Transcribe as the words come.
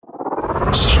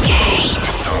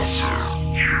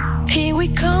we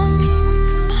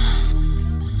come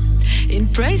in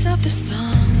praise of the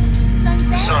sun.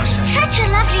 Such a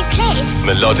lovely place.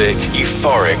 Melodic,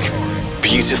 euphoric,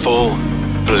 beautiful,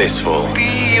 blissful.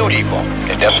 Beautiful.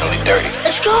 It's definitely dirty.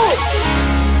 Let's go.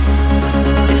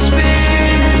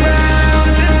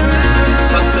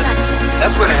 Sunsets.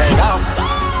 That's where to hang out.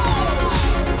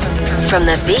 From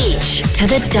the beach to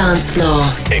the dance floor.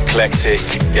 Eclectic,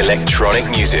 electronic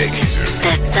music.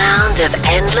 The sound of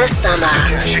endless summer.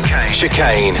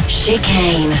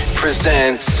 Chicane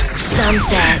presents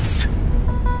Sunsets.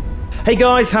 Hey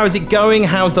guys, how's it going?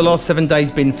 How's the last 7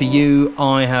 days been for you?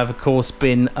 I have, of course,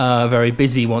 been very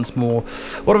busy once more.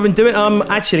 What I've been doing?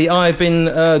 I've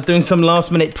been doing some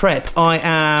last-minute prep. I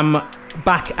am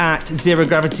back at Zero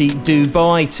Gravity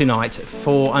Dubai tonight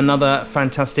for another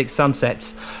fantastic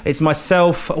Sunsets. It's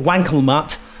myself,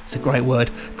 Wankelmutt. It's a great word,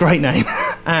 great name,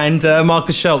 and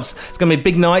Marcus Schultz. It's going to be a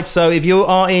big night, so if you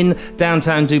are in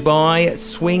downtown Dubai,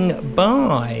 swing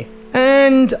by.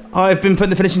 And I've been putting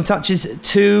the finishing touches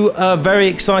to a very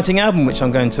exciting album, which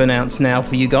I'm going to announce now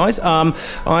for you guys.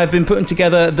 I've been putting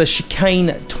together the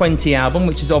Chicane 20 album,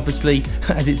 which is obviously,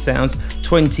 as it sounds,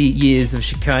 20 years of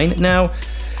Chicane. Now,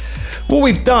 what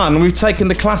we've done, we've taken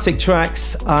the classic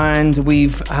tracks and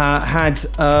we've had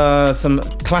some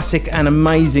classic and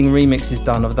amazing remixes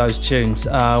done of those tunes.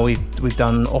 We've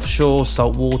done Offshore,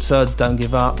 Saltwater, Don't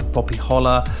Give Up, Poppy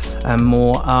Holler and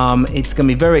more. It's going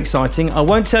to be very exciting. I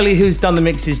won't tell you who's done the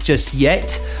mixes just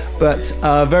yet, but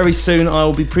very soon I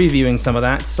will be previewing some of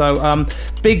that. So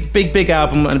big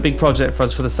album and a big project for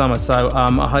us for the summer. So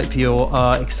I hope you're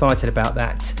excited about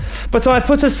that. But I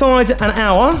put aside an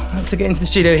hour to get into the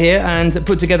studio here and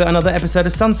put together another episode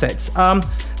of Sunsets.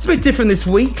 It's a bit different this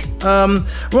week.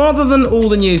 Rather than all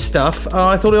the new stuff,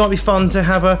 I thought it might be fun to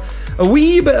have a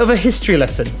wee bit of a history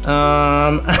lesson.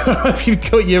 I hope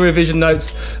you've got your revision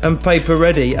notes and paper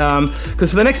ready.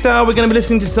 Because for the next hour, we're going to be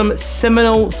listening to some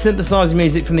seminal synthesizer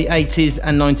music from the 80s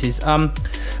and 90s.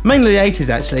 Mainly the 80s,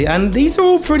 actually. And these are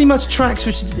all pretty much tracks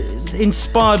which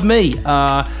inspired me.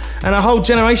 And a whole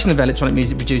generation of electronic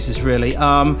music producers, really.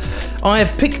 I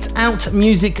have picked out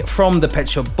music from the Pet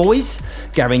Shop Boys,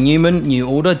 Gary Newman, New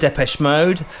Order, Depeche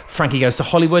Mode, Frankie Goes to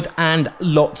Hollywood, and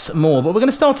lots more. But we're going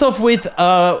to start off with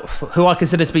who I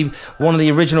consider to be one of the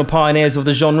original pioneers of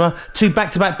the genre, two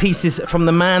back-to-back pieces from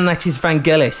the man that is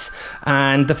Vangelis.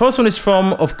 And the first one is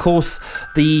from, of course,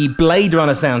 the Blade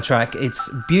Runner soundtrack.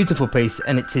 It's a beautiful piece,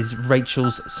 and it is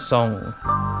Rachel's Song.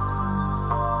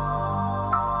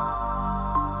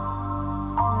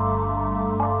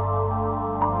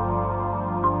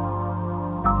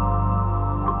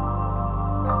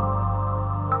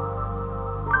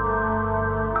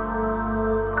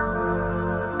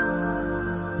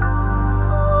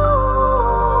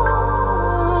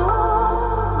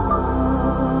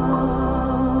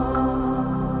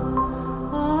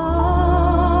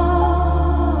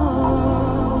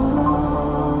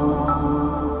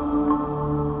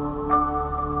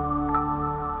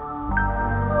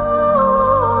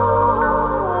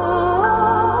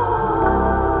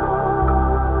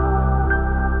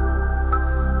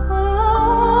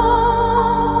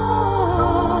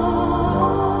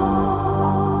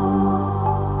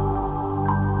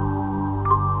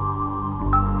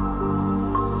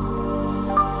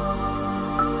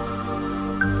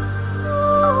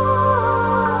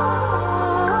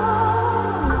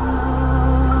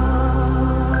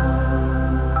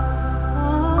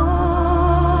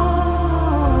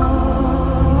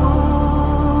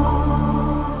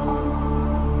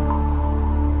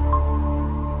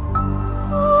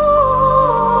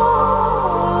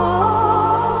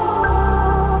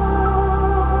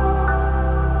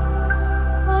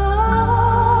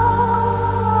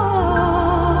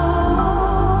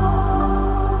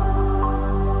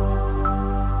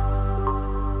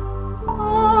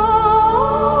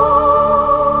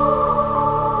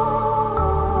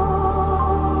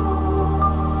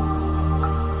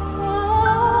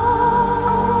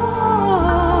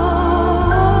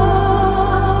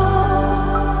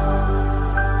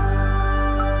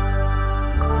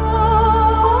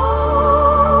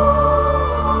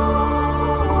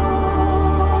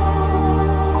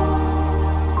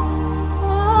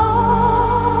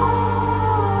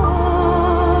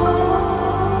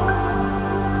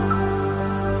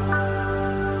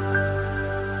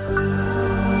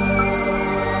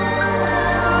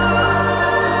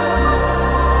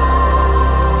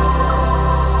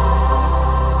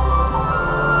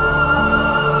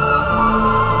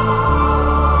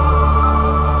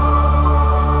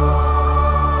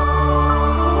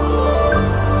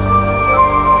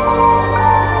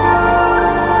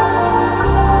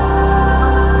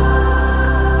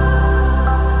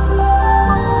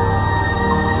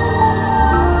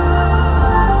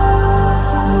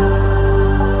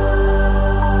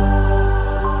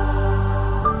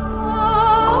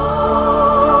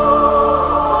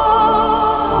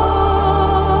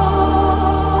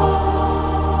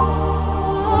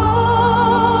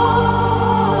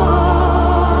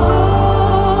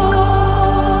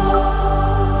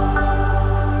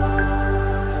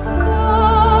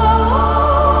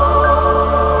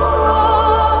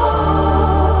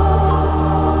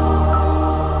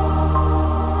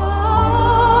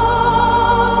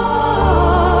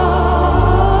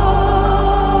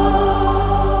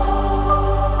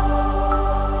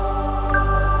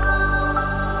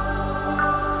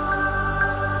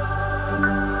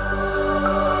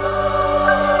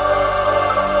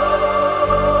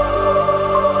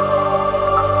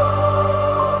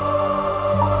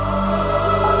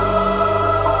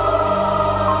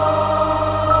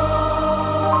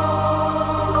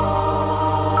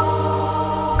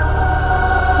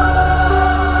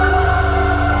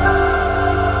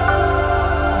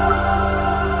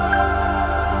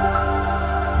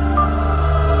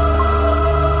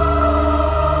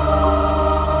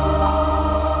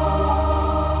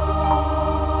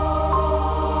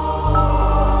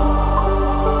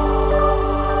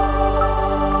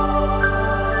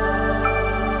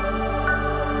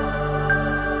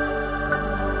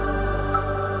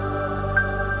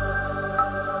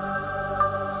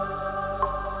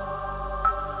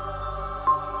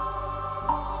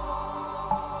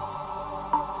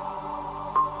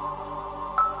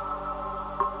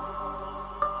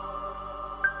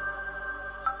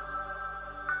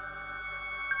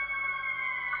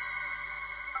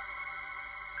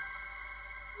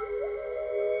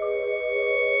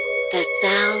 The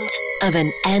sound of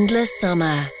an endless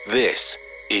summer. This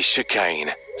is Chicane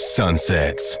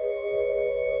Sunsets.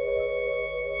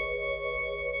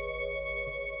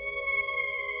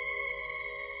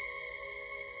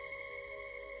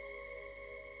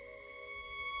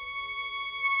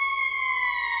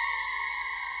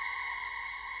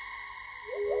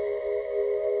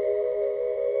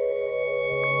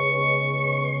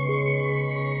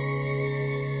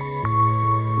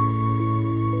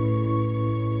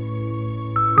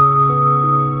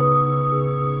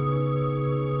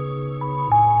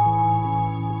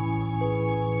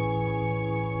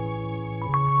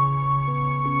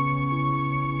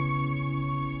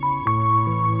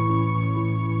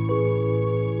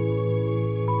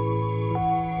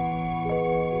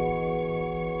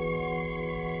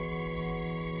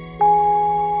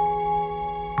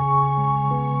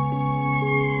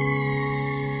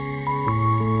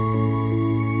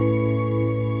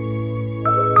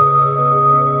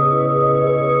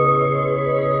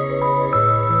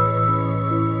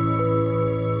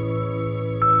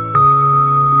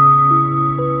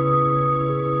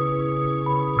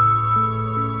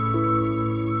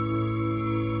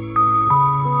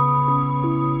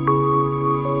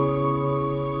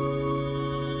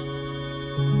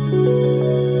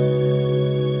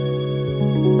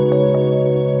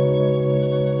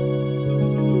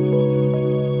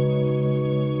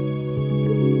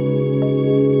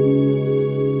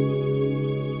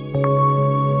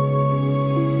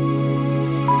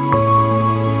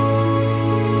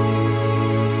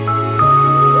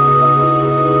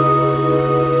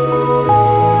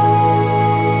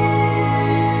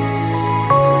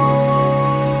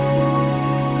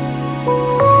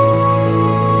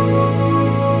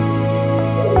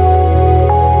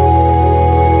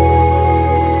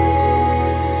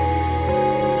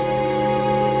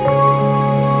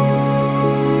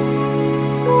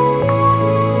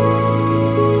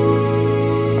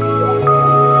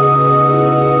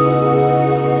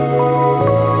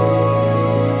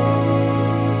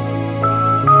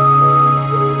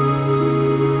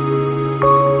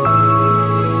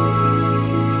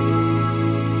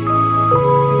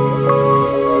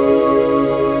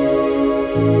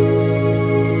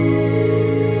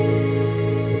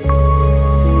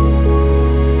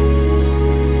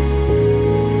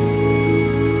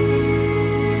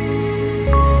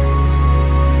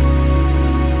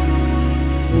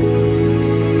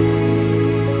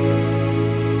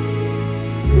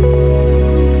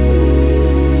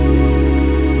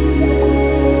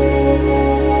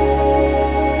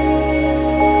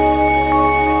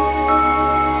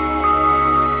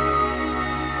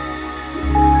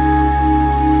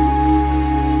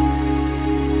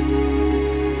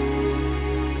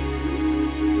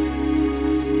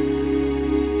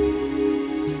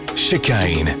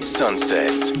 Chicane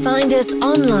Sunsets. Find us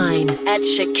online at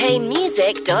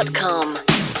chicanemusic.com.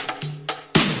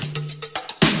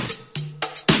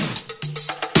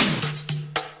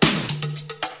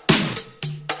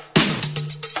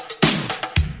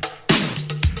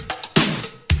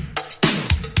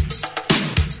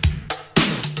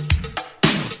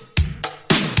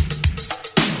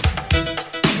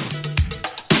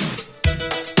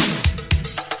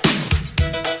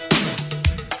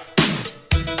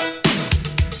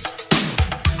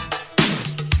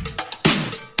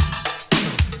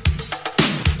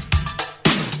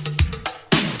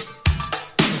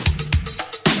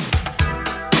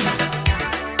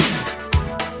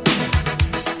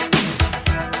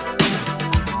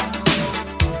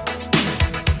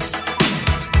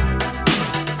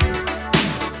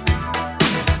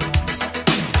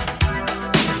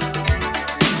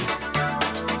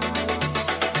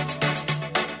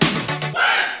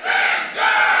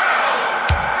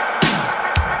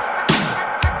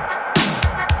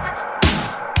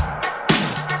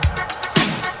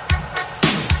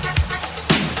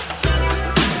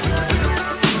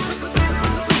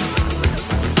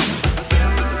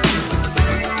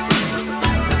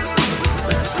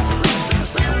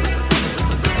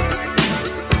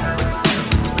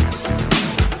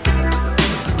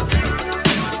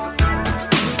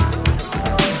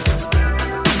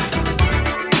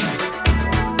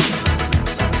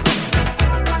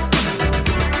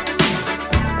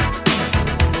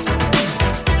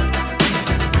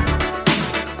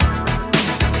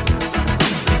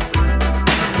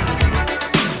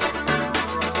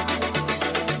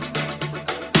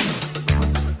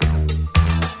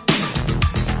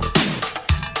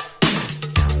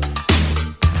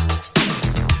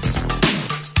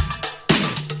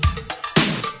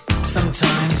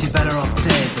 Sometimes you're better off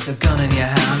dead There's a gun in your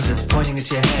hand that's pointing at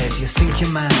your head. You think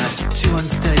you're mad, too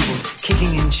unstable,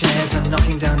 kicking in chairs and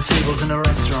knocking down tables in a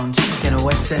restaurant in a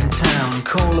West End town.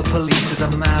 Call the police, there's a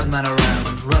madman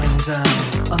around, running down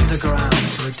underground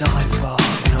to a dive bar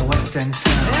in a West End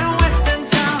town. In a West End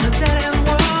town, a dead end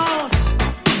world,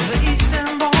 the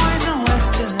Eastern boys and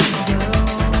Western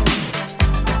girls.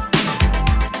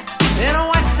 In a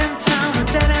West End town, a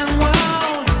dead end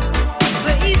world,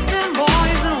 the Eastern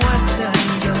boys and Western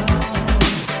girls.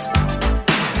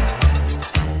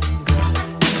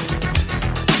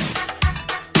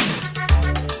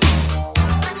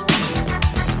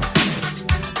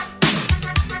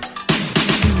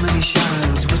 Too many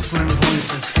shadows, whispering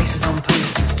voices, faces on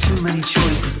posters, too many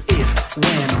choices. If,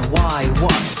 when, why,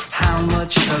 what, how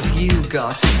much have you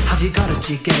got? Have you got it,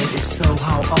 do you get it? If so,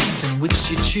 how often? Which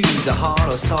do you choose, a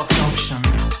hard or soft option?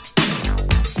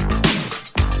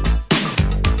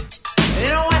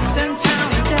 In a Western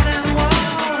town, a dead end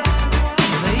world,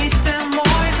 the Eastern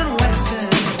boys and Western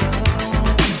girls.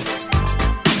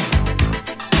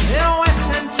 In a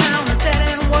Western town, a dead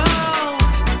end world,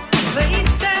 the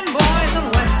Eastern boys and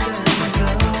Western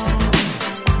girls.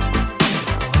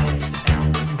 West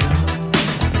End girls. West End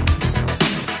girls.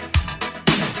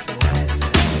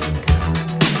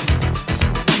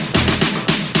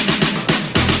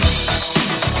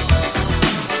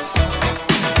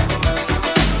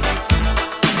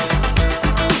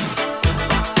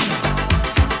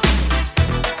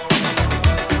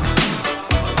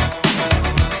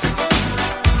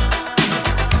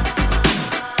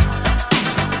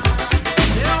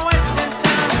 In a Western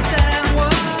town, a dead end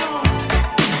world,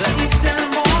 the Eastern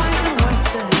boys and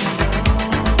Western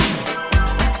girls.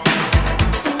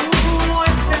 Ooh,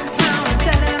 Western town, a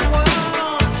dead end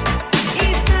world,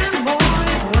 Eastern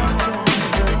boys, Western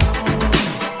girls.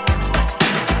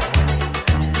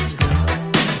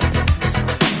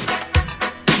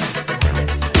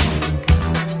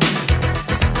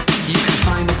 You can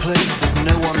find a place that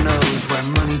no one knows, where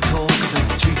money talks and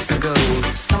streets are gold.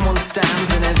 Someone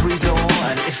stands in every door,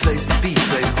 and if they speak,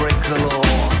 they break the law.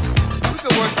 We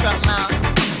could work something out.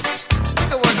 We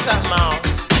could work something out.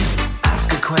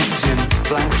 Ask a question,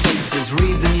 blank faces,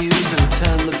 read the news and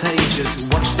turn the pages.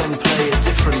 Watch them play a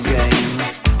different game,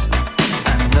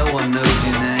 and no one knows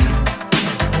your name.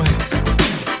 West,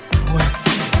 West.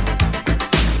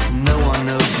 No one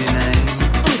knows your name.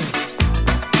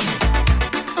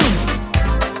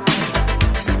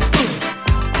 West End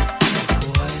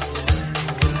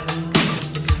girls.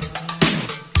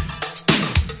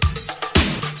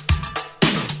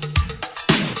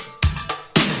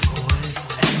 West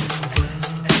End girls.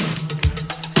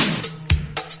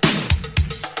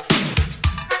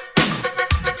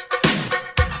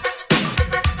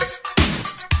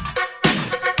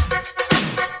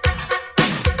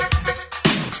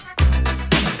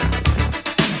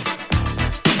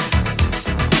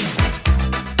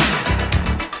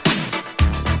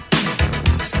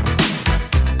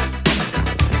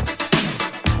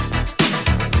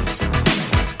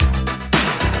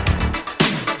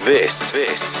 This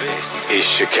is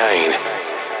Chicane.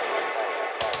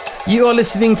 You are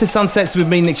listening to Sunsets with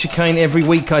me, Nick Chicane. Every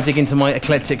week I dig into my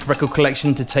eclectic record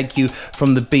collection to take you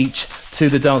from the beach to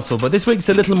the dance floor. But this week's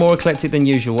a little more eclectic than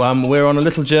usual. We're on a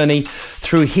little journey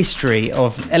through history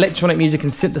of electronic music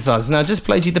and synthesizers. Now, I just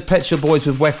played you the Pet Shop Boys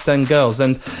with West End Girls,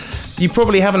 and you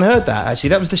probably haven't heard that, actually.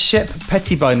 That was the Shep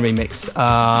Pettibone remix,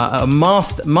 a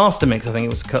master mix, I think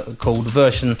it was called,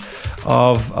 version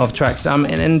of tracks.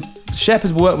 And Shep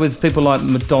has worked with people like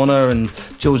Madonna and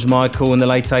George Michael in the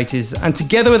late 80s, and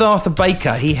together with Arthur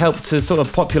Baker, he helped to sort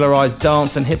of popularise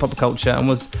dance and hip-hop culture and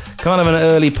was kind of an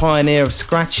early pioneer of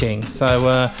scratching.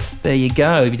 So there you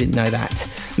go, if you didn't know that.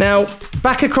 Now,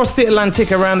 back across the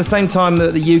Atlantic around the same time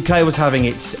that the UK was having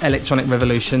its electronic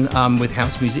revolution with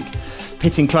house music,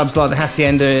 hitting clubs like the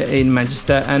Hacienda in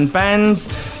Manchester and bands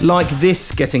like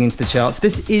this getting into the charts.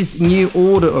 This is New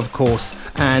Order, of course,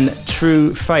 and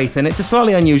True Faith, and it's a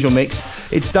slightly unusual mix.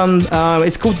 It's done.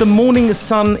 It's called the Morning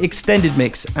Sun Extended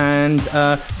Mix, and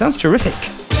sounds terrific.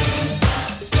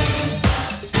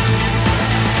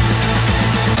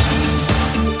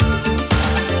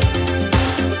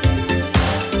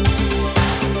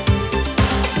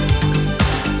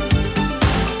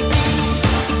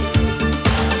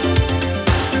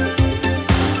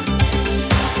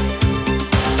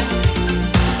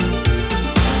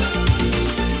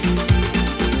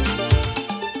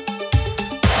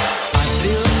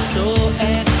 So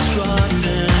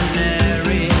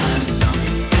extraordinary,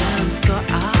 something's got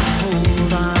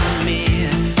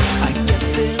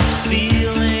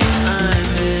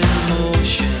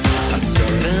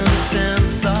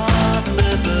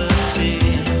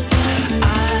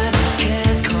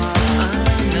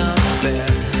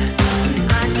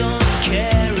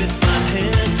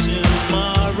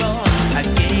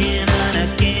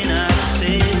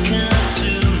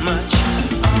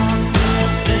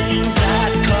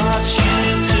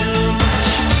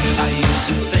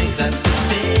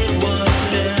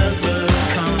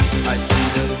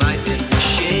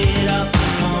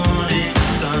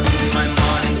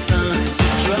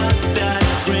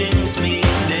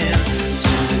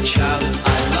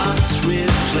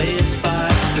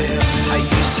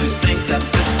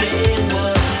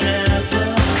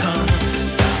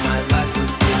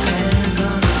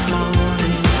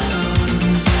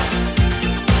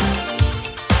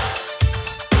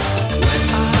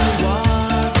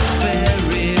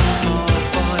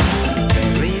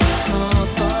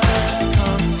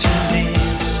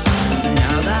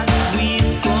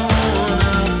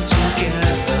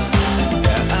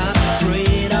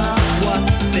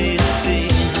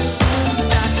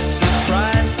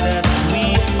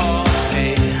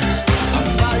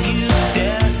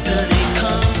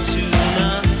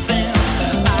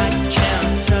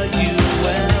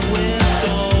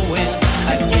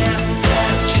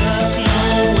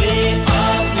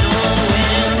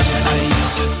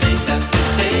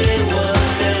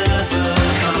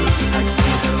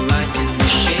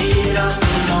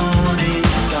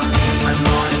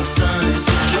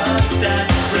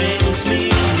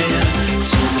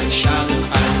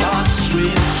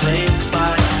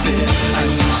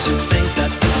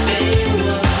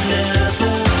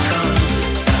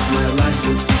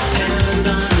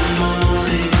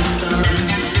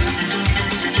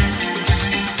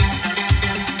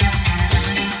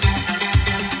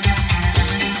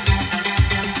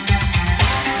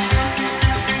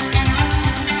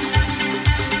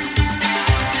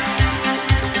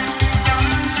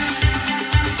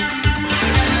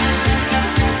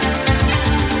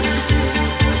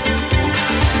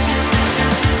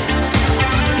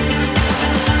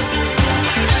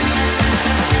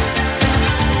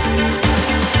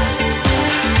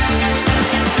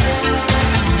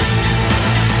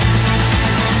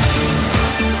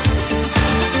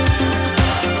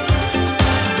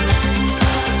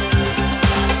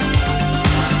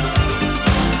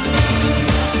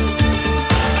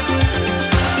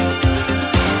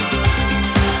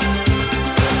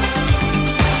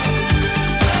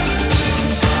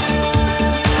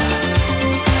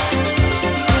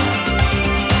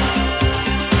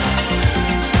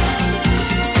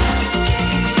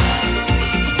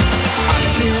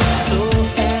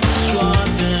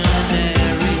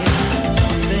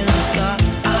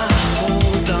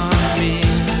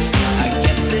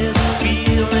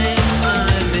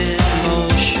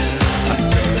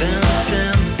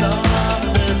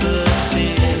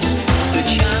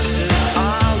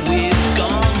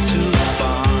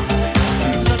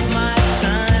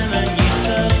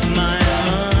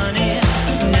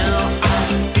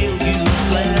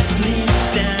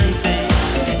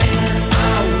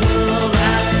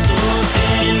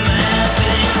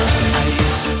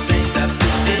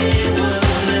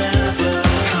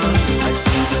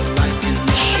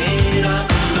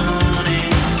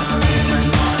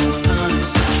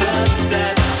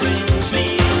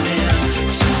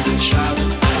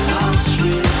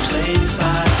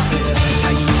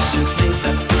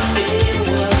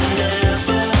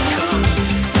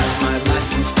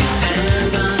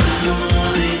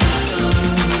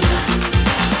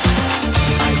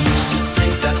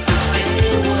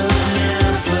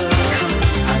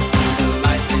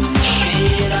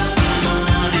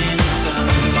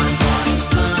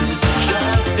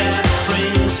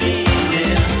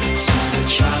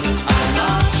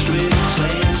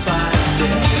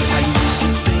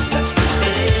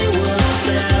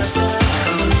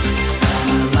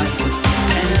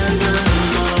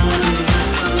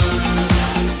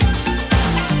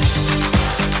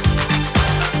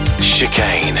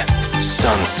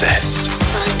Sunsets.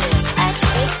 Find us at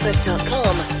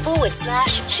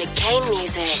facebook.com/Chicane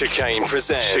Music. Chicane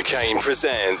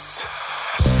presents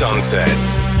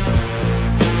Sunsets.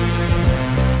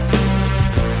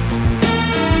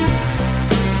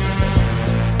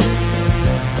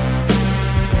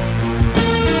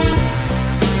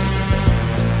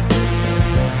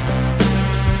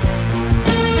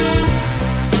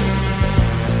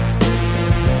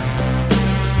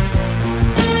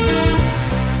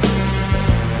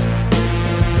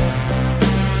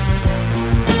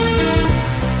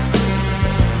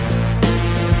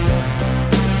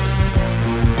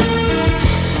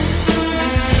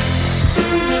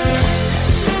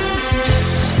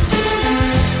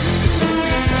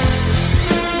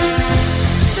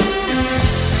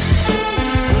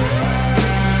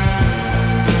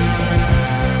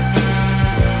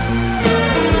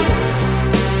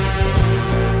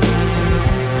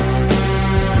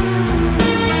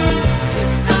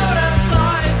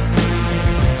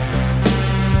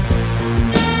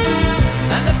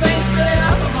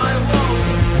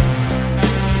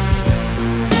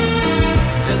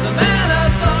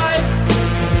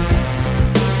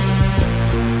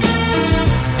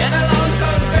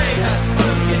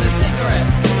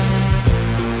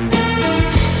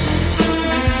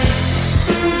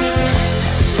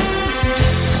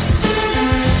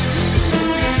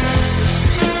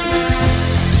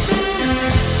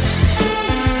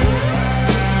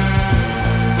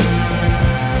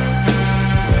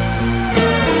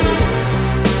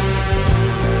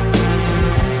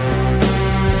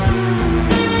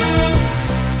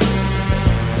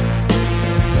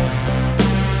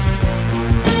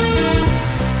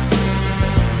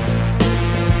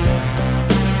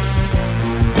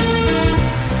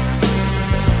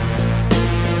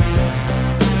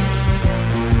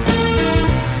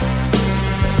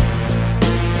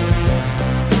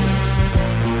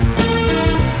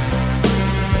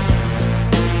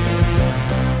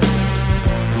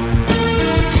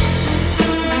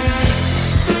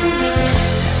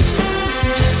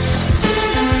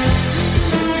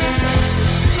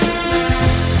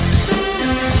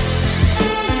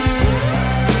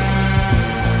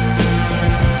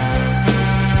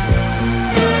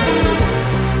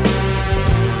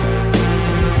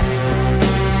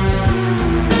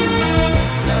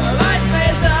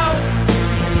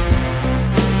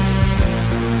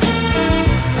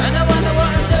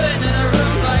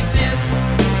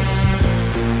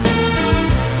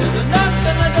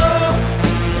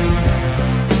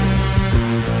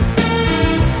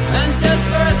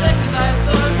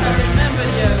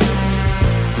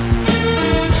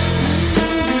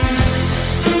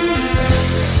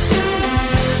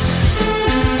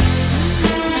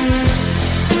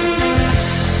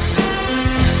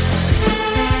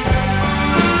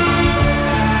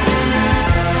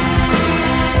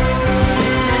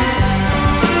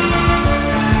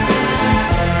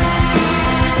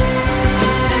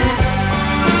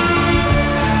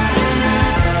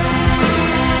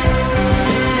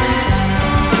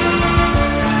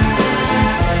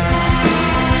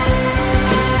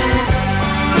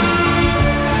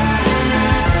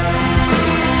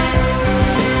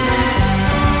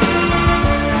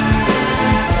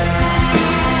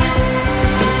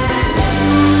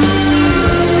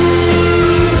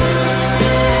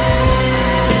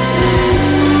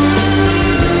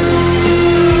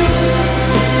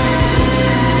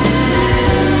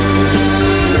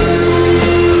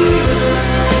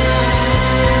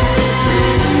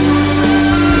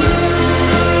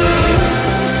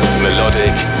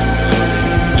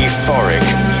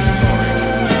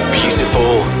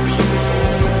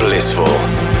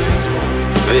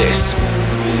 This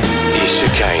is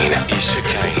Chicane.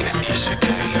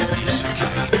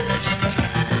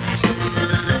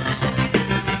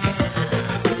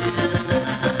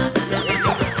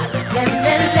 Let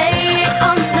me lay it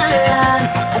on the line.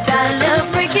 I got a little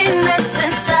freakiness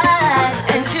inside,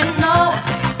 and you know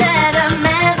that a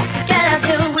man gotta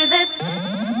deal with it.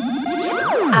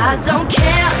 I don't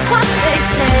care what they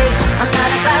say. I'm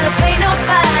not about to play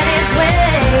nobody's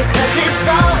way, 'cause it's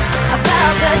all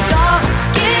about the dog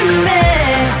in me.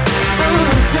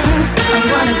 I'm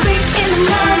gonna freak in the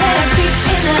morning, freak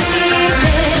in the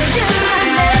evening.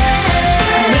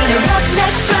 I need a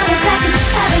roughneck running back and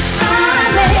satisfy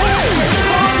me. Just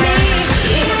for me,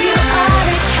 if you are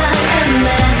the kind of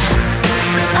man,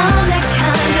 'cause I'm that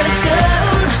kind of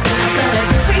girl. I got a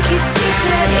freaky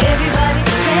secret, everybody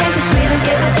say, 'cause we don't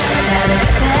give a damn about a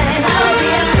thing. I'll be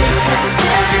a freak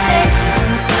until the day,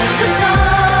 until the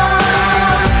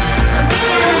dawn. I'll be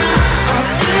all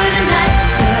through the night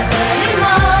till early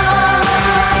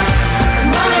morn.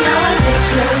 Come on.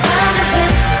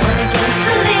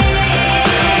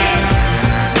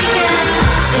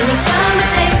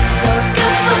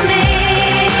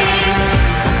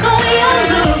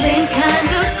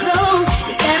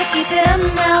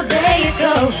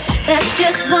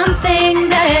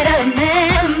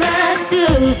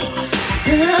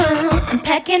 I'm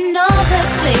packing all the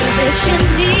things that you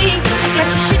need. I got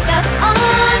you shook up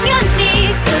on your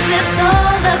knees, 'cause it's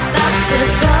all about the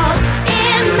dog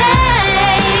in me.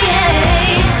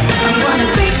 I wanna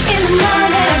freak in the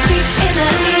morning, freak in the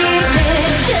evening,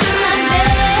 just like me.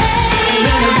 I need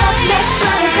a roughneck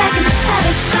runner that can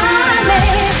satisfy me,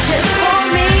 just for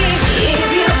me. If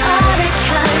you are the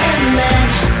kind of man,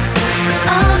 'cause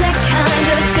I'm that kind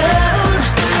of girl.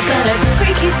 I've got a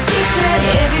freaky secret,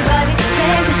 everybody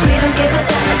say, 'cause we don't give a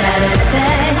damn about a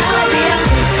thing. I'll be a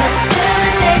freak up till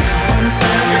the day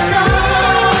until the dawn.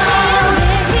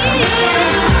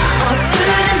 All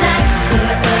through the night till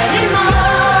early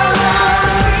morning.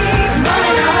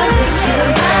 Morning I'll take you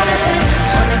around the hood,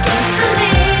 on against the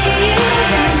lead.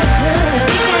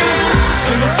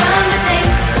 Any time of day,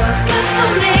 so good for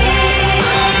me.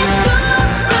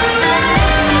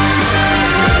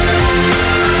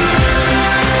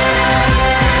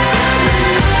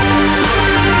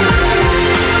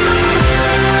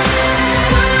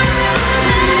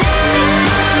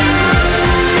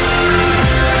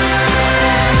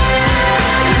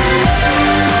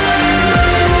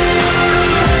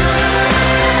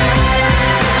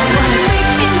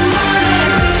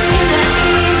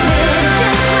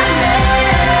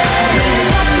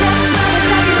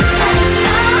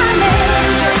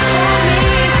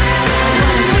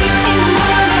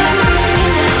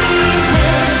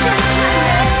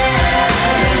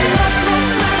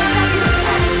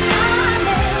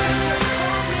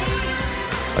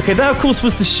 Okay, that of course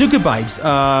was the Sugar Babes,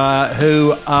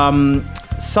 who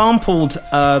sampled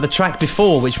the track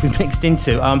before, which we mixed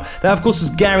into. That of course was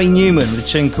Gary Newman with a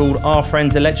tune called Our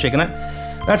Friends Electric, and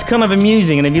that's kind of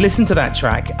amusing. And if you listen to that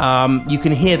track, you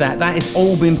can hear that has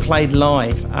all been played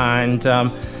live, and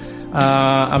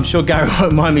I'm sure Gary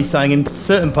won't mind me saying in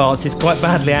certain parts it's quite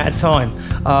badly out of time,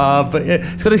 but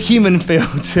it's got a human feel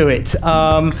to it.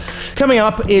 Coming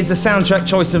up is a soundtrack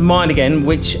choice of mine again,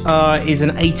 which is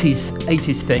an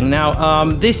 80s thing. Now,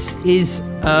 this is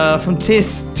from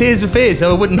Tears for Fears,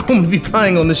 so I wouldn't normally be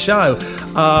playing on the show.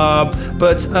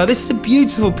 But this is a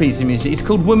beautiful piece of music. It's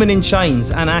called Woman in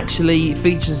Chains, and actually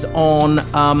features on,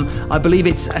 I believe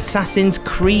it's Assassin's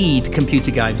Creed computer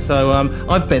game. So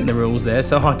I've bent the rules there,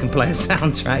 so I can play a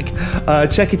soundtrack.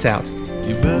 Check it out.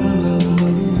 You better love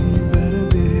loving, you better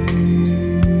behave.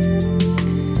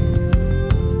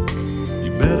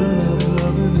 You better love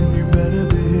loving, you better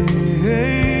behave.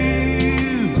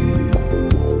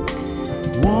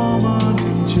 Woman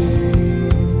in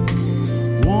chains,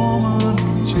 woman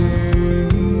in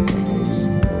chains.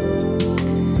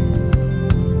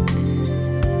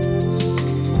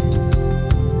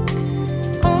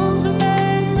 Also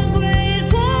make the great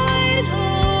white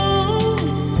home.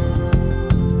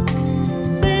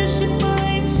 Says she's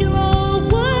mine,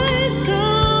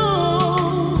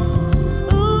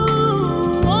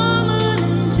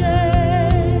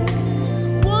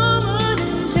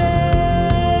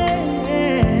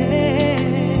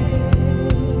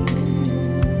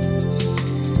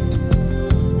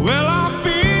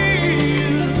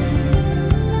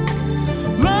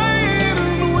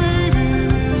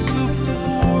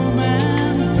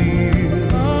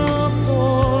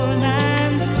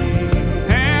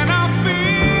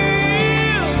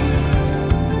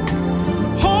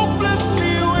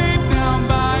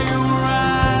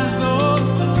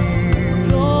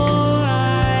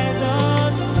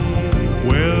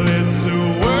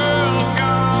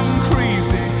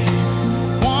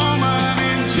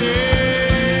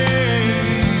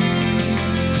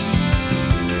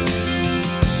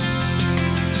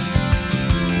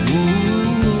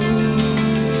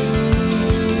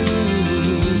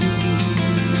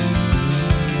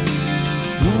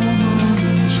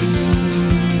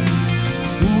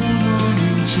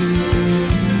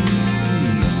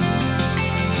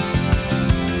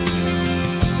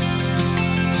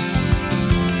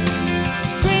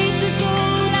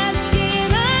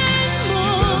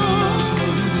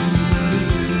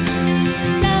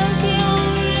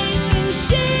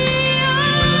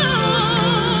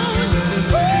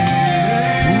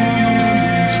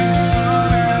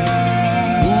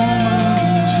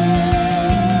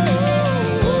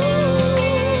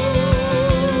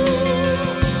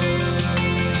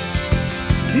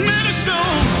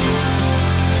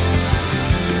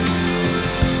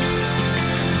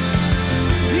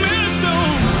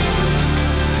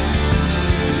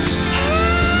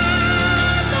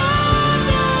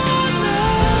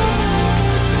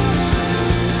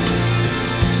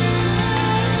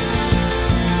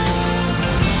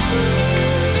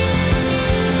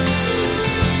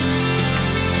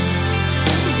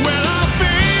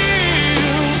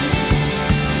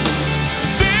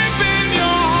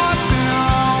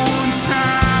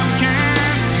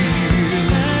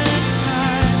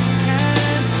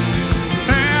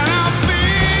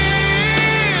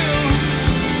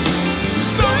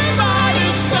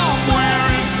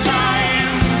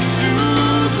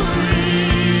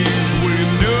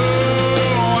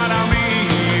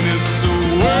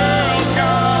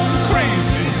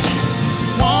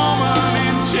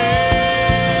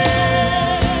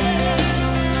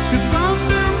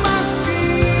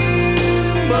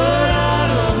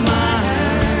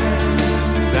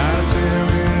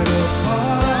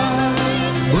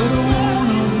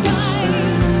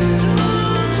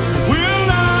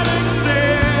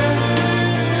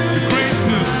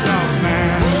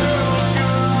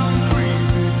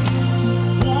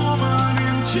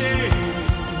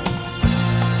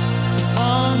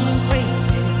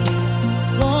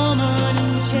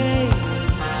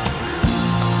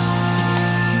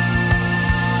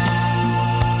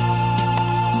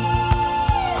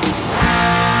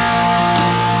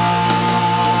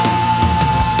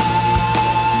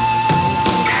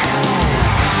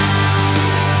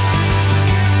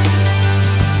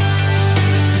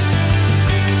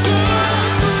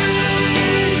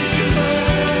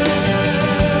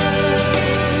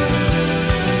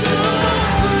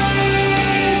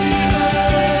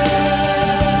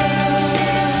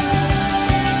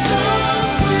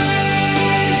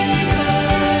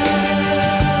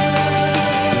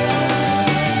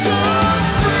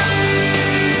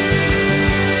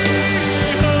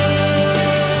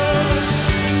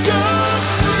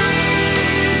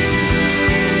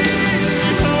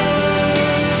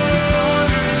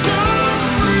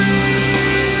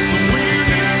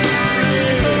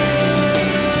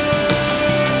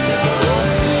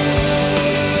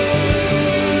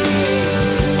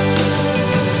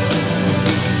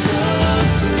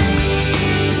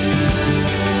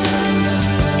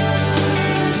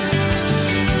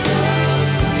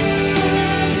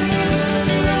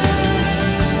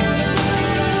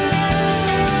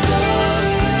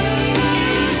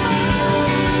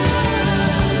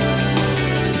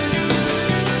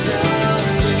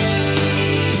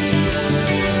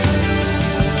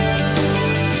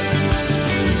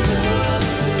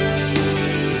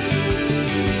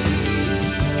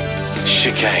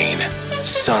 Chicane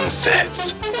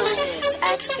Sunsets. Find us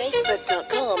at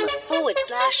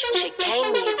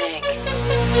facebook.com/Chicane Music.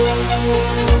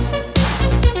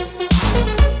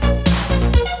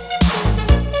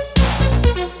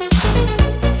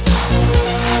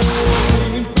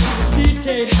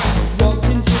 Walked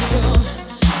into the door.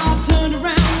 I turned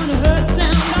around when I heard the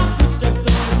sound of footsteps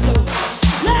on the floor.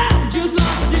 Love just my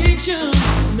addiction.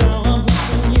 Now I'm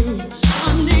hooked on you. I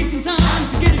need some time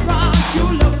to get it right.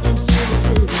 Your love's gonna see me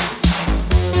through.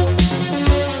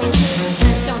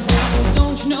 Can't stop now,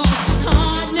 don't you know?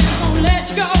 I'm never gonna let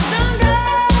you go. Don't go.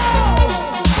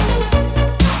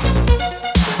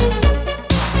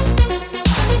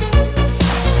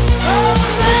 Oh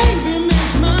baby,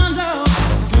 make your mind up.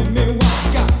 Give me what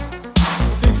you got.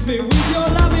 Fix me with your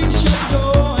loving, shut the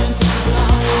door and turn it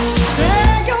out.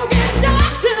 Hey, go get the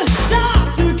doctor.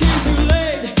 Doctor came too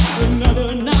late. Another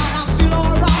night I feel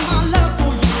alright. My love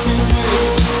for you can't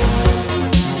wait.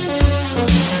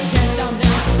 Can't stop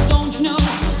now, don't you know?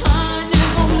 I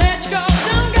never gonna let you go.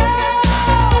 Don't go.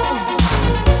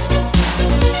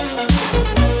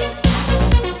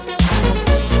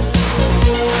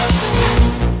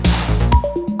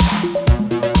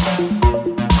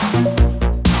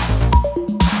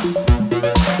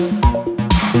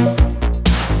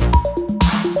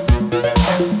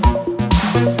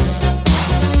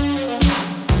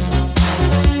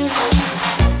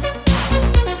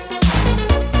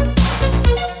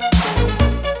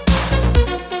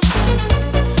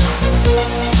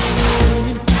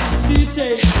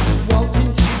 City, walked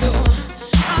into the door.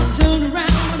 I turned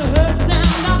around when I heard the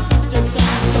sound of footsteps on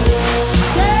the floor.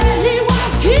 Said he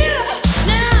was a killer.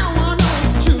 Now I know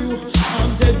it's true.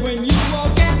 I'm dead when you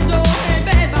walk out the door. Hey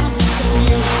babe, I'm gonna tell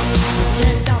you.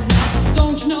 Can't stop now,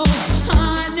 don't you know? I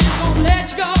never gonna let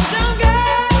you go. Don't go.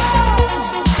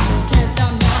 Can't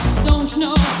stop now, don't you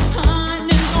know? I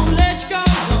never gonna let you go.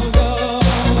 Don't go.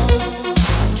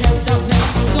 Can't stop now,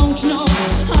 don't you know?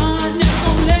 I never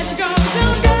gonna let you go.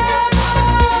 Don't go.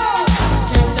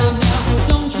 Can't stop now,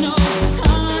 don't you know? I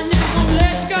never gonna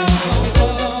let you go. Don't go.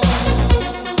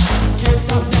 Can't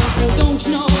stop now, don't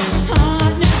you know? I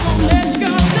never gonna let you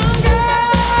go. Don't go.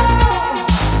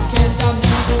 Can't stop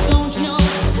now, don't you know?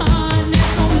 I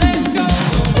never gonna let you go.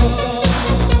 Don't go.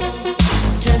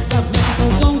 Can't stop now,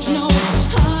 don't you know?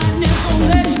 I never gonna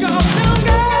let you go. Don't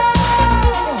go.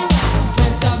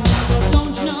 Can't stop now,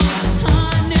 don't you know? I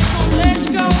never gonna let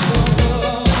you go. Don't go.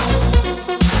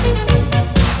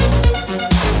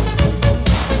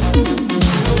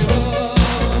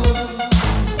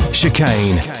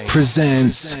 Chicane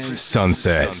presents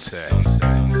Sunsets.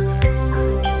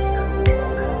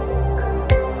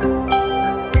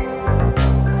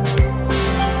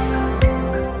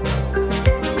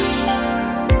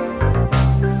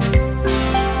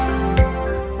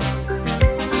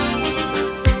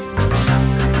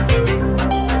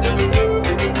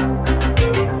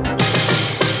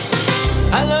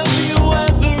 I love you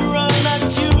whether or not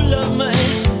you love me.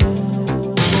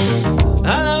 I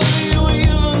love you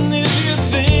even if you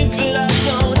think that I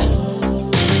don't.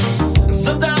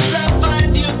 Sometimes I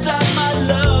find you doubt my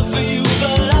love for you,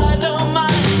 but I don't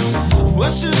mind. Why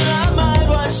should I mind?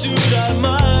 Why should I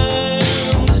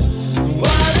mind?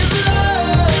 What is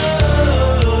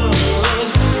love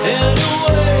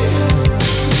anyway?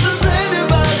 Does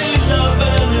anybody love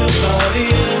anybody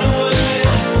anyway?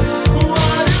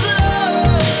 What is love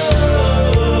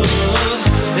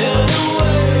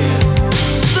anyway?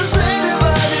 Does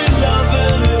anybody love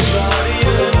anybody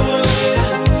anyway?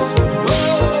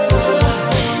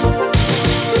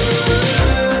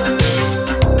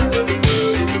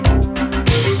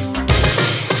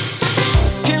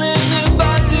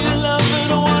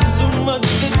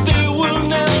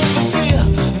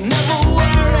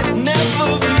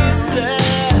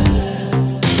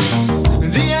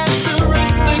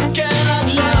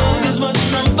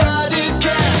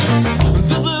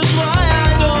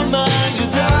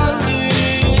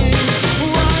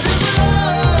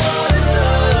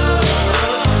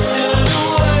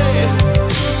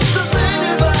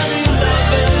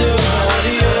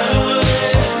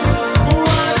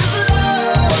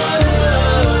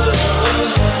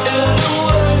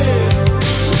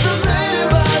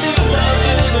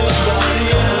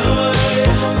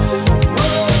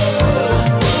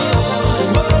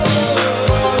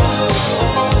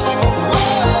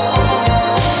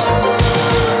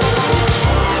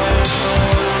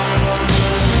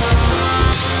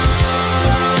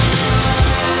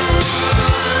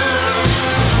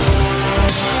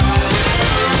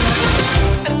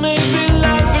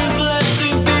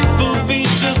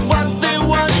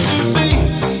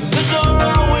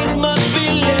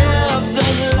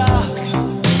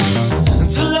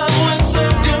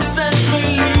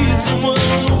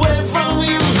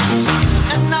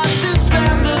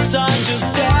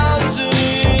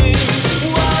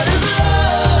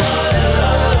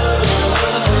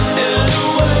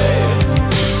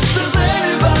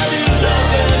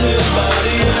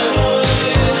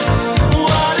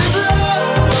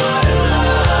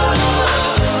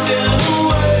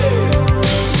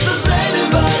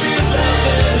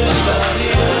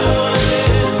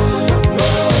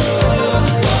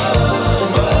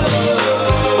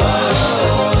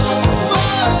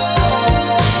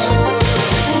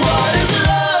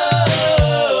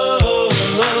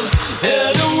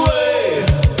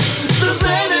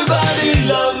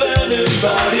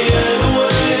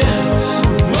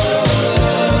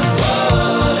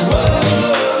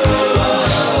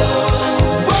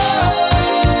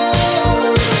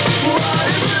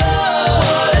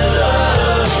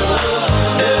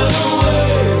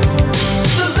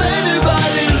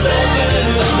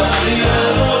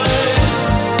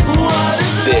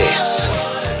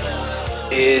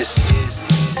 Here's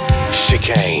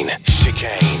Chicane,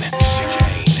 Chicane,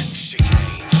 Chicane,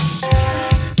 Chicane,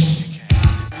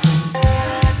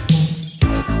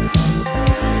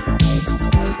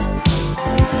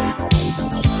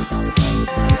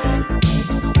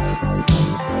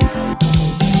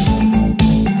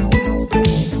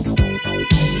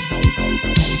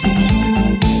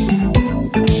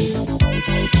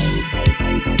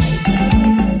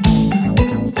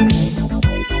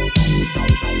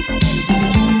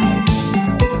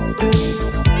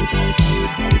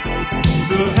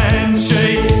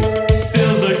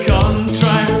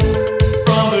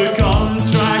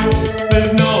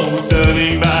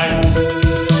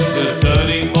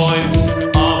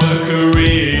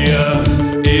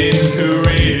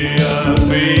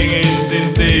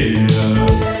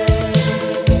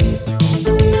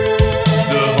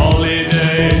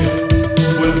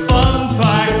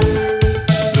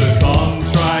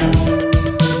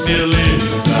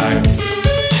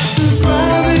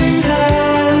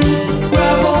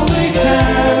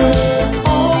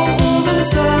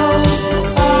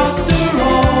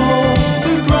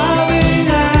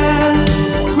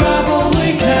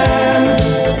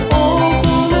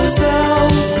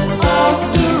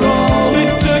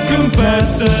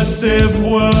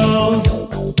 world.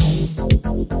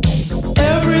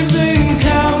 Everything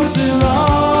counts in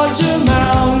large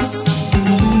amounts.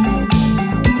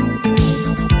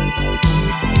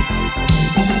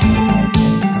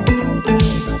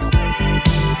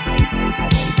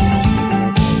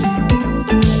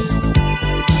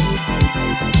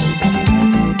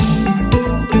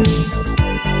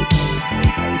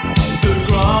 The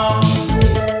graph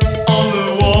on the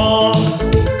wall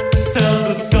tells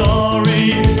the story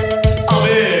of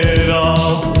it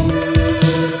all.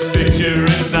 Picture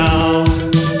it now,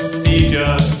 see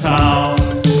just how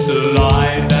the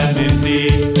lies and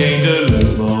deceit gained a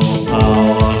little more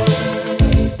power.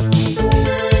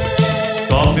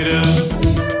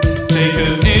 Confidence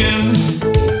taken in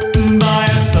by a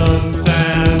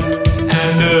suntan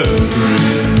and a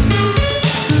grin.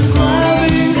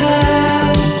 Grabbing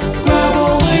hands, grab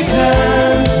all they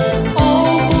can,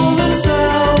 all for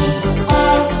themselves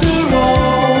after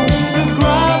all. The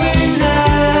grabbing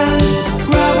hands,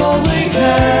 grab all they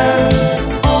can,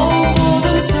 all for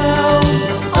themselves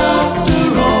after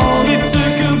all. It's a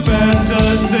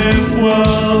competitive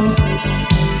world.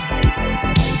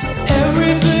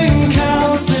 Everything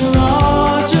counts in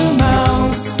large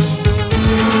amounts.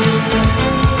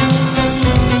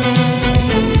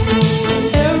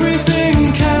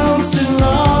 Everything counts in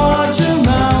large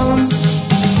amounts.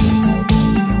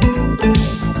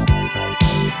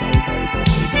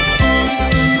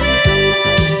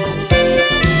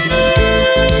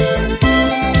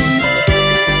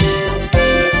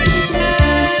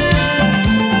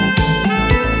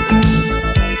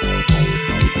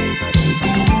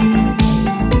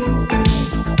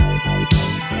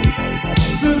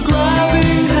 The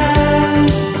grabbing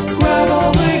hands, grab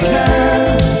all they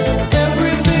can.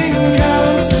 Everything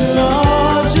counts in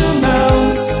large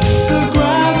amounts. The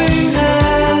grabbing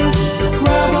hands,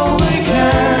 grab all they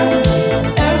can.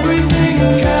 Everything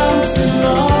counts in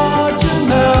large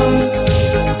amounts.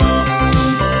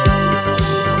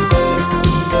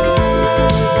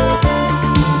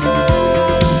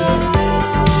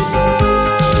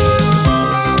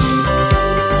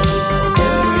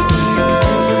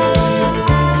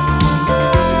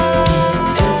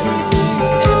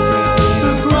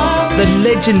 The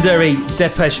legendary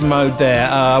Depeche Mode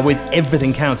there with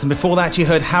Everything Counts. And before that, you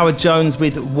heard Howard Jones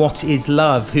with What Is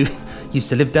Love, who used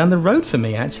to live down the road from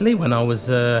me, actually, when I was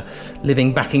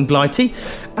living back in Blighty.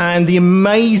 And the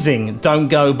amazing Don't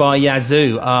Go by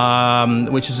Yazoo,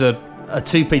 which was a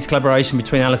two-piece collaboration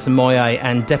between Alison Moyet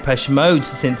and Depeche Mode's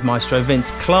synth maestro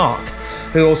Vince Clarke,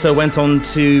 who also went on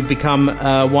to become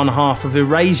one half of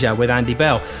Erasure with Andy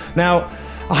Bell. Now,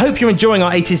 I hope you're enjoying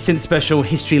our 80s synth special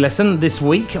history lesson this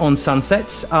week on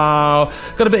Sunsets. Got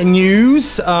a bit of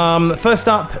news. First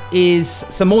up is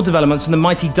some more developments from the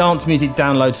mighty dance music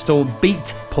download store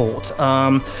Beatport,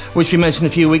 which we mentioned a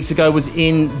few weeks ago was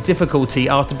in difficulty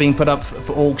after being put up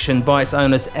for auction by its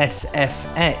owners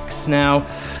SFX. Now,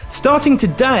 starting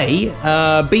today,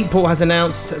 Beatport has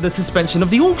announced the suspension of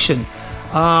the auction.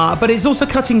 But it's also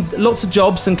cutting lots of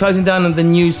jobs and closing down the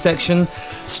news section,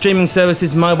 streaming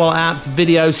services, mobile app,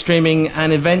 video streaming,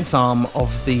 and events arm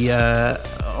of the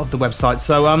website.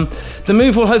 So the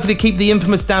move will hopefully keep the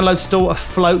infamous download store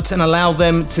afloat and allow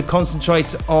them to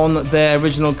concentrate on their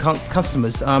original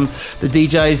customers, the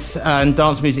DJs and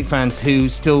dance music fans who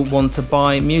still want to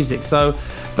buy music. So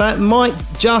that might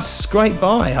just scrape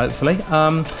by, hopefully.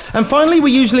 And finally,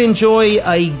 we usually enjoy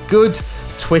a good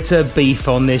Twitter beef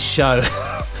on this show.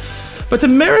 But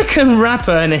American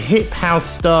rapper and a hip house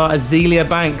star Azealia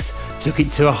Banks took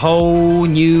it to a whole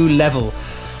new level.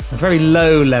 A very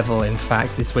low level, in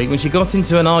fact, this week when she got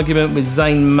into an argument with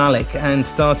Zayn Malik and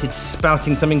started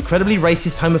spouting some incredibly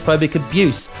racist, homophobic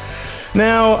abuse.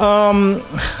 Now,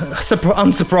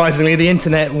 unsurprisingly, the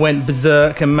internet went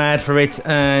berserk and mad for it,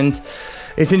 and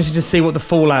it's interesting to see what the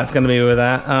fallout's going to be with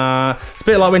that. It's a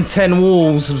bit like when Ten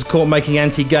Walls was caught making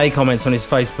anti-gay comments on his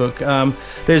Facebook.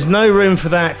 There's no room for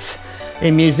that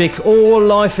in music or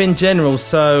life in general,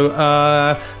 so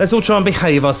let's all try and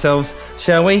behave ourselves,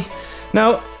 shall we?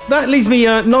 Now, that leads me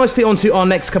nicely onto our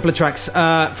next couple of tracks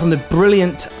from the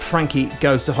brilliant Frankie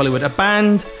Goes to Hollywood, a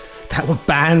band that were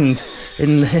banned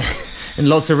in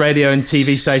lots of radio and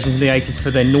TV stations in the 80s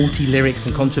for their naughty lyrics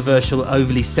and controversial,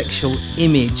 overly sexual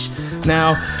image.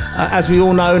 Now, as we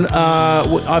all know,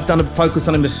 I've done a focus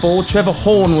on him before. Trevor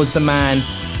Horn was the man,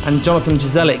 and Jonathan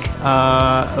Giselic,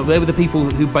 they were the people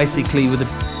who basically were the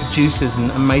producers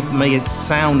and made it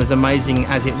sound as amazing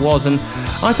as it was. And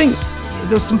I think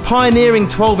there was some pioneering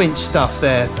 12-inch stuff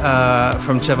there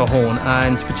from Trevor Horn,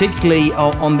 and particularly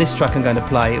on this track I'm going to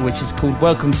play, which is called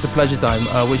Welcome to the Pleasure Dome,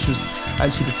 which was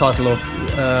actually the title of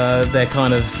their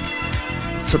kind of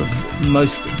sort of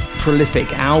most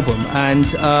prolific album.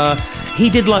 And he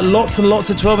did like lots and lots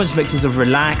of 12-inch mixes of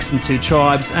Relax and Two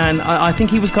Tribes, and I think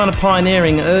he was kind of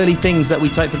pioneering early things that we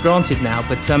take for granted now.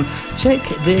 But check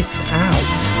this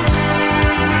out.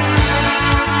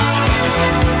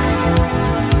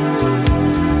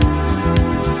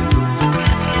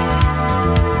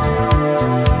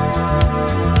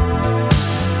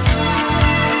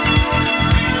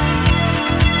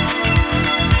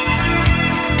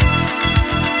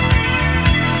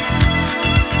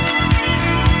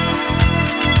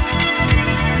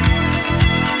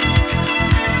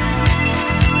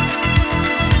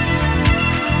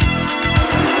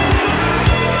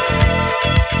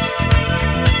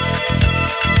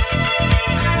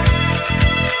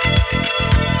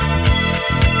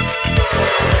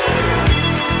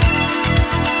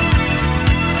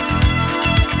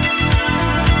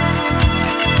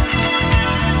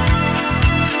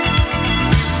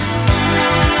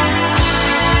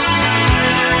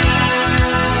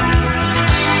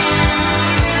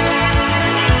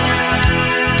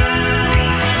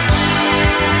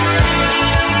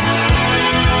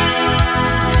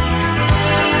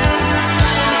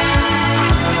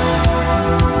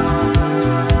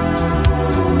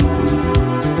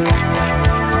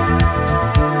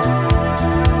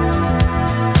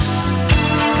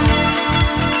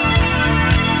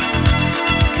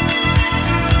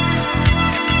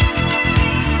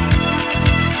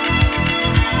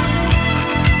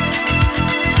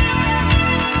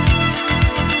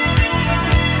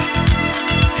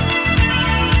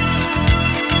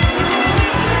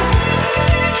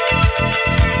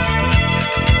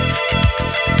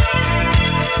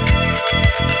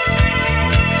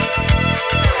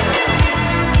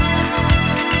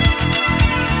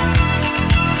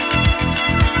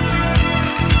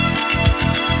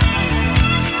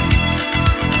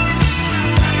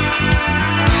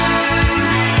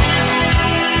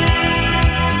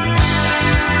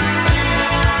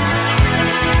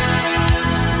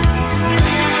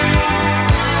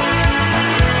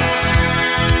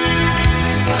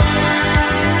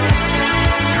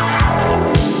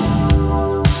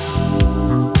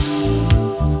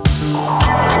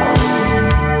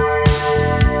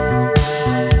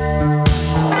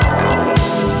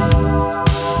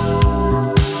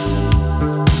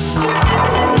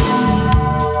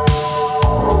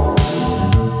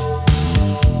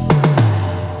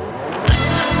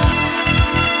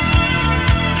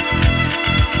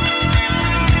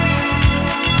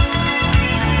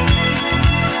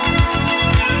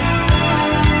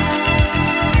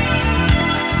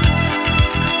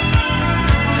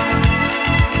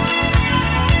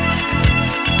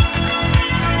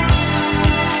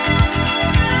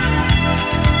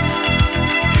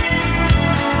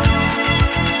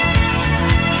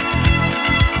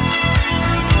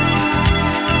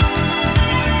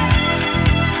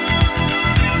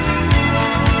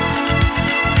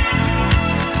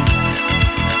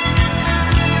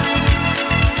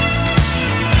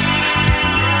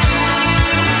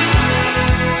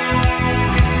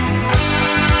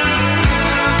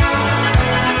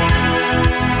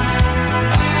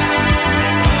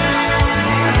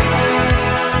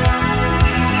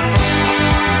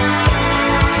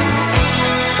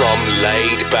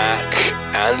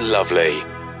 and lovely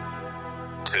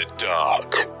to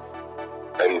dark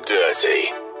and dirty.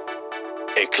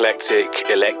 Eclectic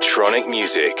electronic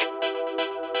music.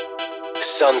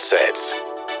 Sunsets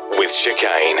with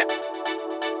Chicane.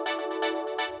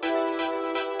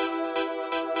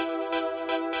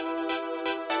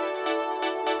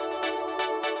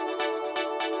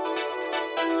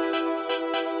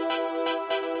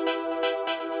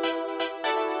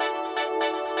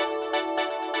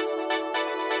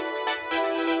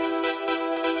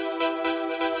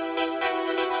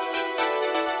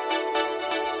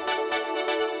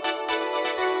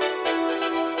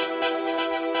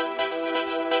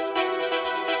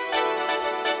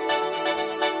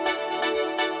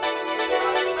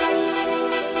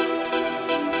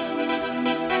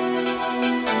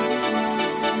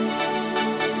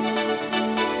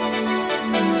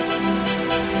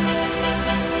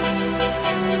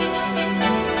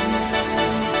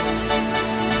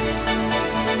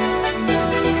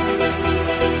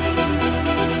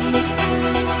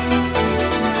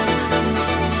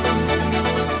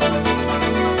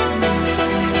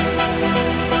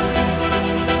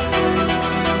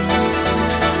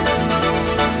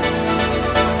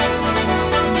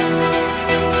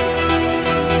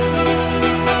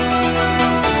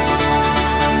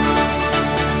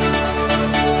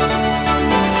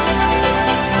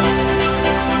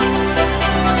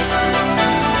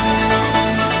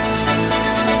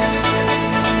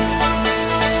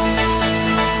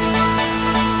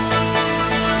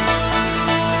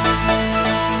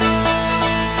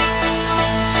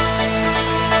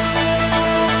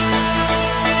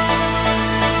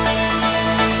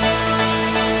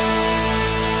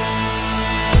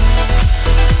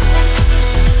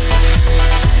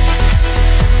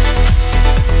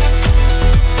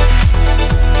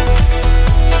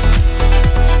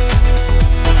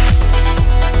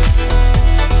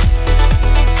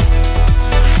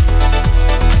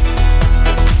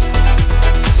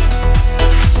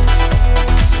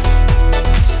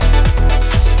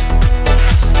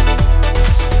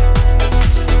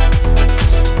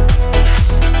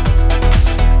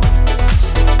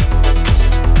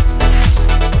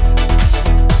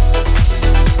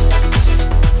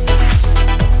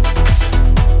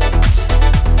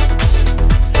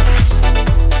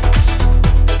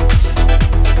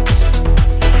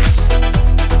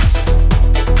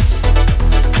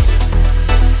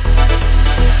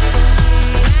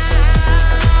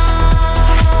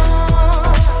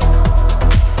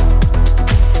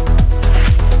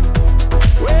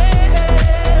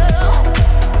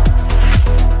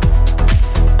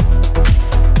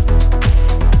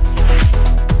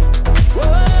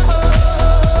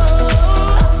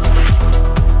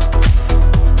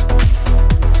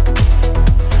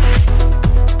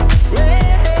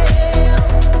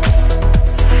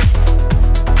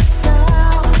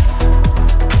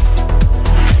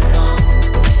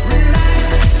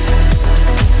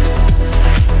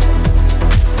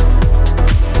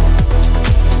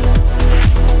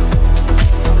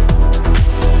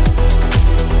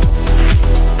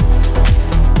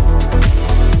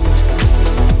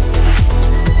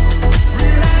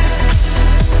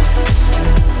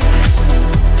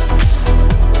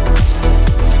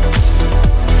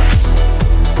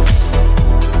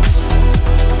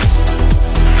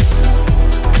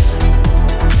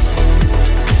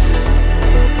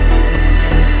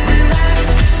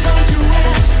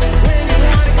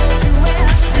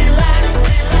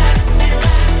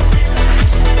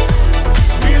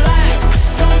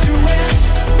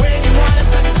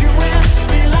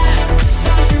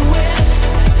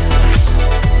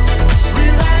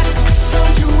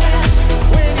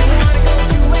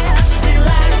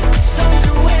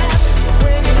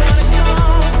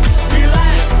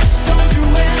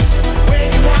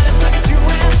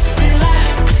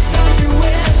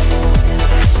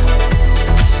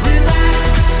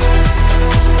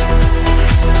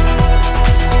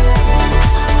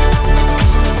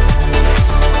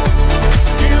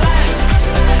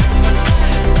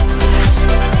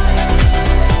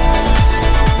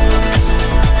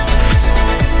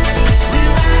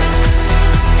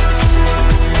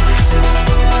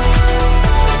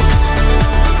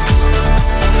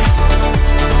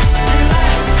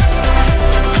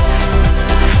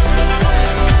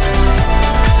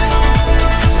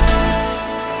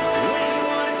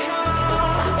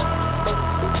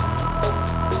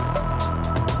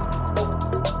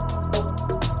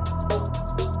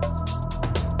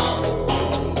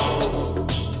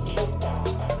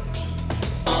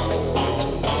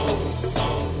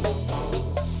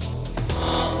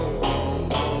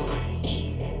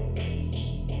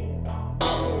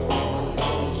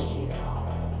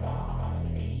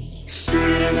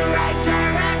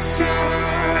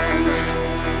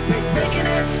 Making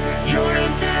it your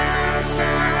intention.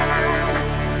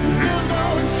 Live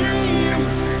the those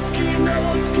dreams, scheme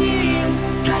those schemes.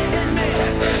 Gotta hit me,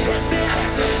 hit me, hit me,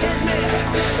 hit me,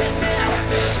 hit me.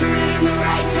 Shooting in the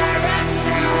right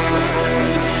direction,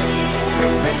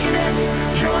 making it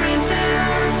your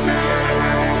intention.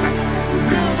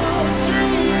 Live those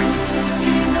dreams,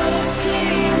 scheme those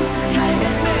schemes. Gotta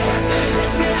hit me, hit me,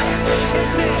 hit me, hit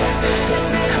me, hit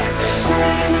me.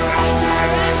 Shooting in the right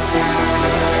direction,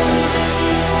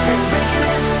 making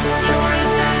it your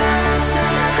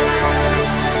intention.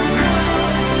 Live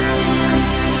those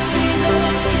dreams, scheme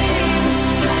those schemes.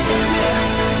 Gotta hit me,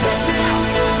 hit me,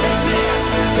 hit me,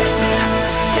 hit me,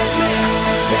 hit me,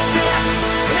 hit me,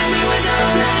 hit me with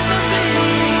those laser beams.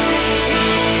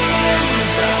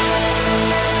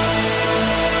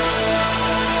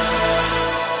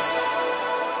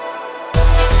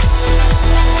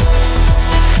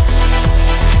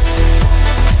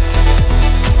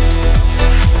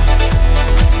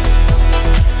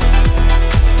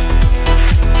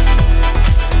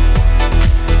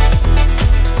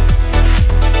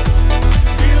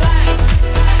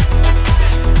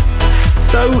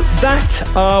 So that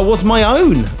was my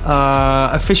own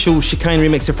official Chicane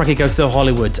remix of Frankie Goes to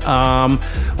Hollywood,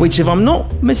 which, if I'm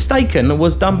not mistaken,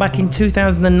 was done back in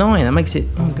 2009. That makes it,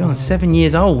 7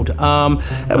 years old.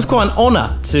 That was quite an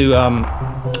honour to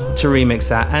remix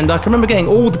that, and I can remember getting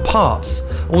all the parts,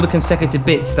 all the consecutive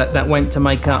bits that went to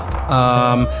make up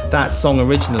that song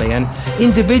originally, and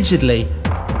individually,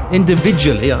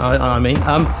 I mean,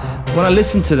 when I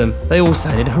listened to them, they all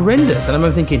sounded horrendous, and I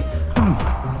remember thinking, oh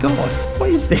my God, what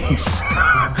is this?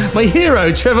 My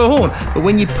hero, Trevor Horn. But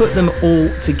when you put them all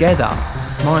together,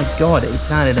 my God, it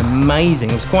sounded amazing.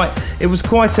 It was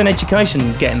quite an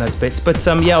education getting those bits. But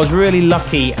yeah, I was really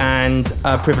lucky and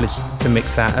privileged to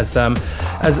mix that.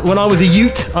 As when I was a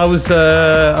youth, I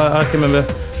can remember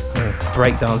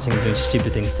breakdancing and doing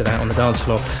stupid things to that on the dance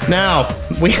floor. Now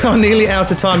we are nearly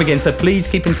out of time again, so please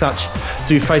keep in touch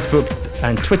through Facebook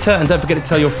and Twitter, and don't forget to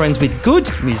tell your friends with good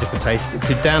musical taste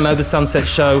to download the Sunset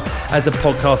Show as a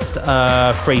podcast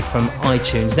free from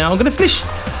iTunes. Now I'm going to finish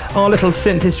our little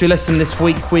synth history lesson this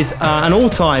week with an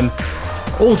all-time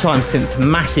synth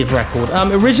massive record,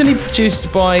 originally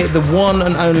produced by the one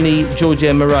and only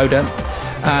Giorgio Moroder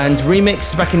and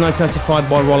remixed back in 1995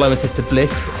 by Rollo and Sister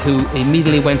Bliss, who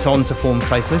immediately went on to form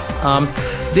Faithless.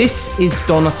 This is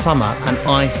Donna Summer and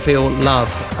I Feel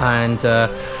Love, and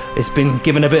it's been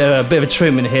given a bit of a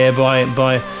treatment here by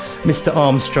Mr.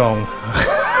 Armstrong.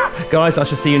 Guys, I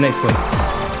shall see you next week.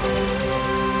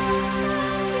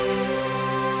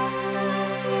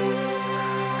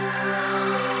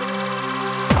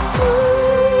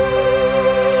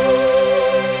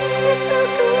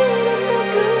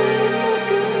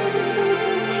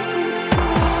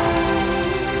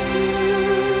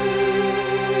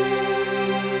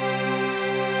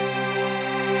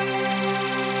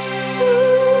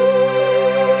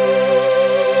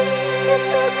 It's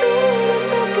so good, it's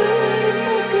so good, it's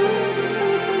so good, it's so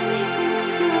good, it's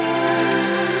so good.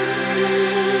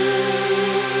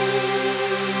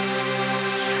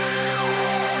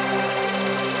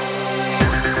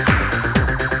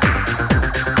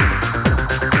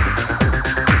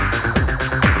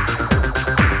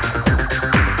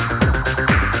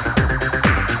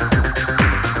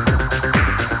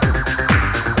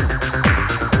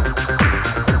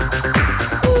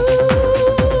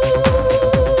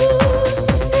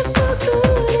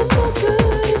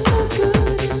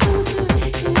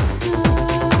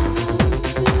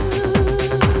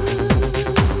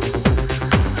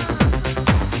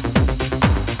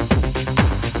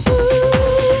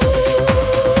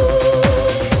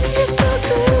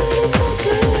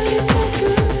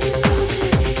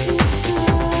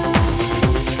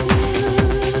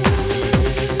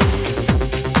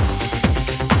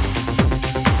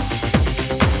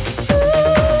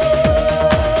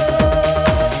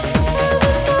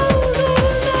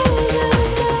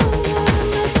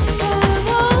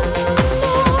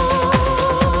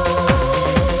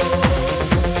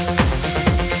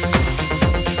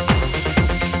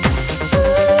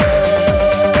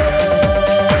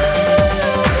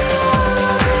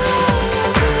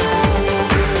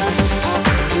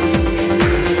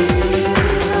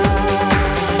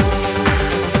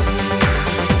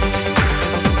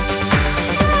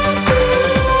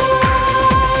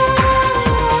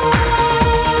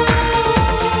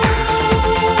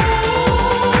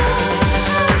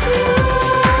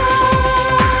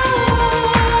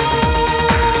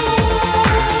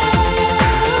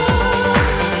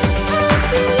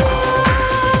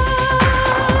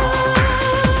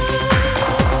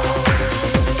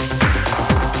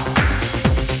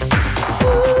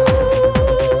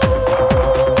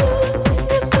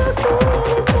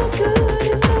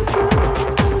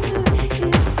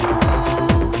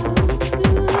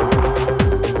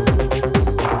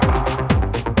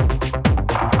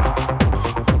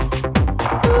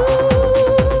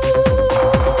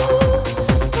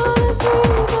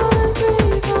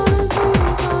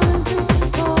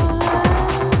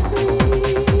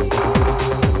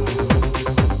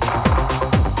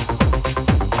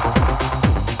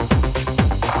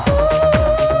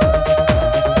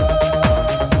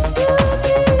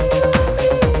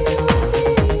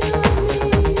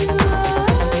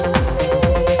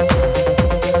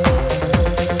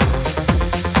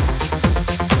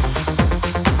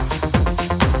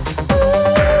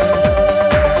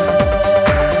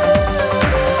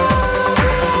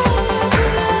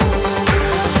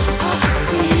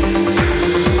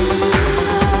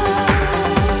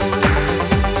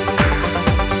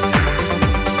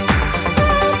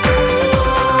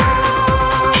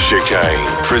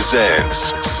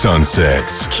 presents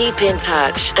Sunsets. Keep in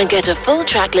touch and get a full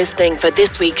track listing for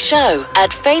this week's show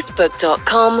at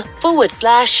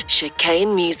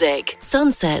facebook.com/Chicane Music.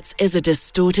 Sunsets is a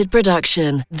Distorted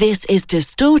production. This is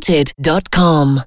distorted.com.